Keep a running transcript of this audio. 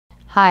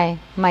Hi,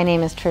 my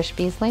name is Trish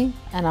Beesley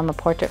and I'm a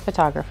portrait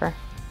photographer.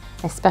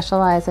 I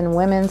specialize in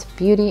women's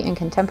beauty and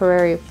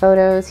contemporary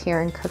photos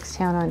here in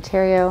Cookstown,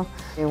 Ontario.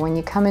 When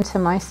you come into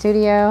my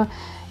studio,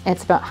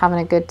 it's about having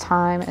a good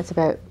time, it's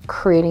about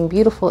creating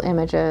beautiful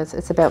images,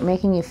 it's about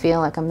making you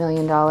feel like $1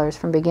 million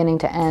from beginning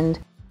to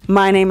end.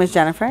 My name is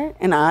Jennifer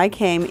and I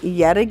came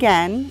yet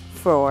again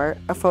for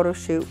a photo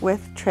shoot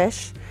with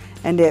Trish,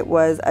 and it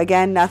was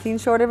again nothing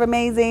short of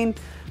amazing.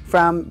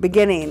 From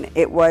beginning,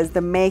 it was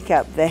the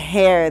makeup, the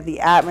hair,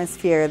 the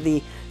atmosphere,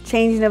 the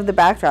changing of the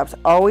backdrops,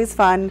 always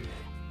fun,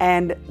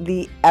 and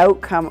the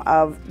outcome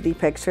of the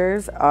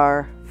pictures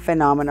are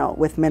phenomenal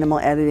with minimal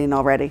editing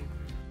already.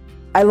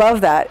 I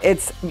love that.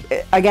 It's,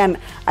 again,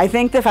 I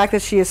think the fact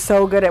that she is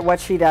so good at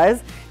what she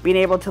does, being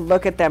able to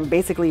look at them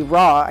basically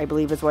raw, I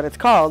believe is what it's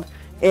called,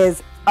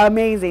 is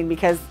amazing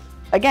because,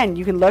 again,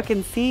 you can look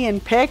and see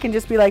and pick and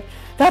just be like,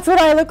 that's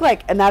what I look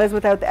like. And that is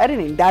without the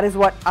editing. That is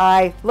what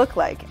I look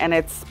like. And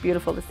it's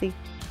beautiful to see.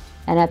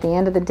 And at the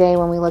end of the day,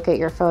 when we look at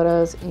your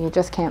photos, you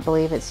just can't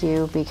believe it's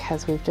you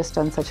because we've just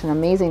done such an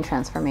amazing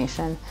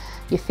transformation.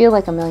 You feel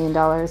like $1 million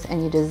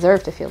and you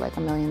deserve to feel like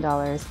 $1 million.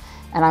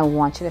 And I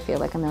want you to feel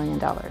like $1 million.